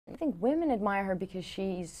think women admire her because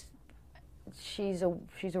she's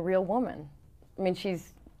a real woman. I mean,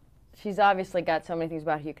 she's obviously got so many things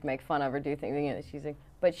about her you can make fun of her, do things. You know,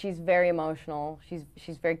 but she's very emotional. She's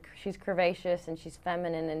curvaceous, and she's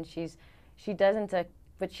feminine, and she doesn't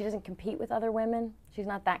but she doesn't compete with other women. She's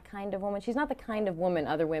not that kind of woman. She's not the kind of woman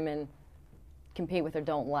other women compete with or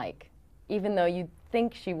don't like, even though you'd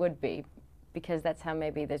think she would be, because that's how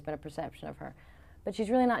maybe there's been a perception of her. But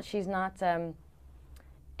she's really not. She's not, and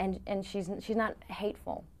she's not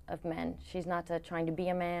hateful of men. She's not trying to be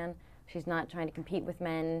a man. She's not trying to compete with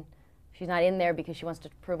men. She's not in there because she wants to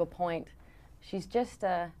prove a point. She's just,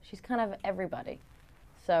 she's kind of everybody.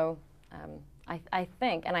 So I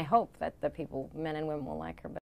think, and I hope that the people, men and women, will like her.